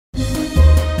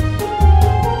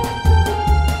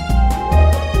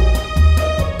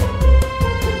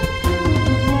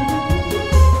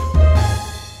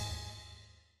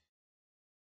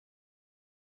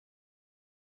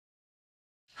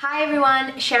Hi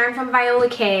everyone, Sharon from Viola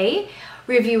K,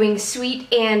 reviewing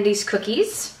Sweet Andy's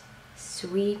cookies.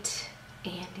 Sweet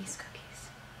Andy's cookies.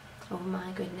 Oh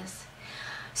my goodness.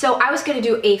 So I was going to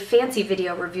do a fancy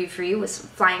video review for you with some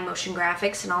flying motion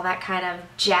graphics and all that kind of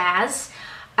jazz,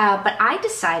 but I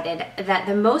decided that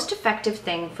the most effective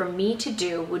thing for me to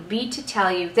do would be to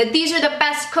tell you that these are the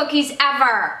best cookies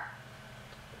ever.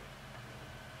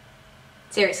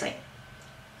 Seriously.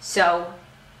 So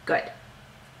good.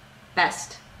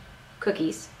 Best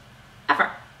cookies ever.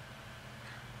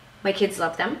 My kids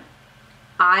love them.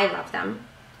 I love them.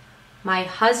 My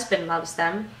husband loves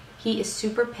them. He is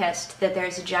super pissed that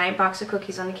there's a giant box of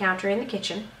cookies on the counter in the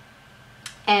kitchen.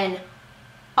 And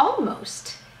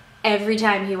almost every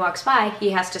time he walks by,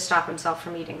 he has to stop himself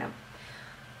from eating them.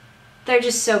 They're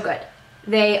just so good.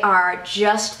 They are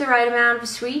just the right amount of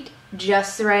sweet,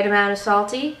 just the right amount of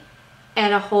salty,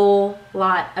 and a whole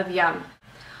lot of yum.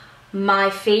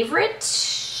 My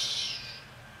favorite: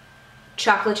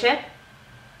 chocolate chip,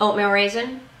 oatmeal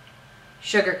raisin,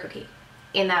 sugar cookie,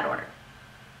 in that order.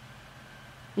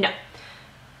 No.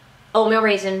 Oatmeal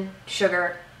raisin,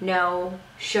 sugar, no,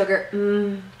 sugar,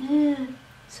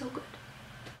 so good.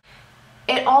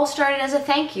 It all started as a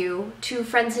thank you to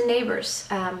friends and neighbors,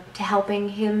 to helping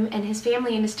him and his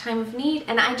family in his time of need,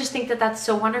 and I just think that that's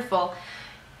so wonderful.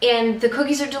 And the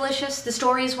cookies are delicious, the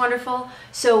story is wonderful,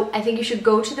 so I think you should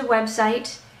go to the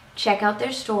website, check out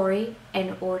their story,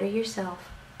 and order yourself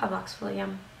a box full of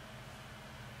yum.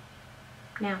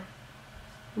 Now,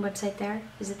 the website there?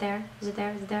 Is it there? Is it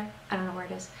there? Is it there? I don't know where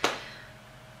it is.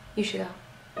 You should go.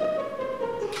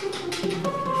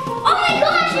 Oh my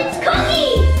gosh, it's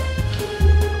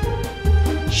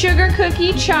cookies! Sugar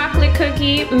cookie, chocolate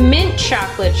cookie, mint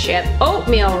chocolate chip,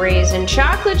 oatmeal raisin,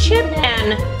 chocolate chip,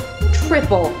 and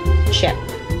triple chip.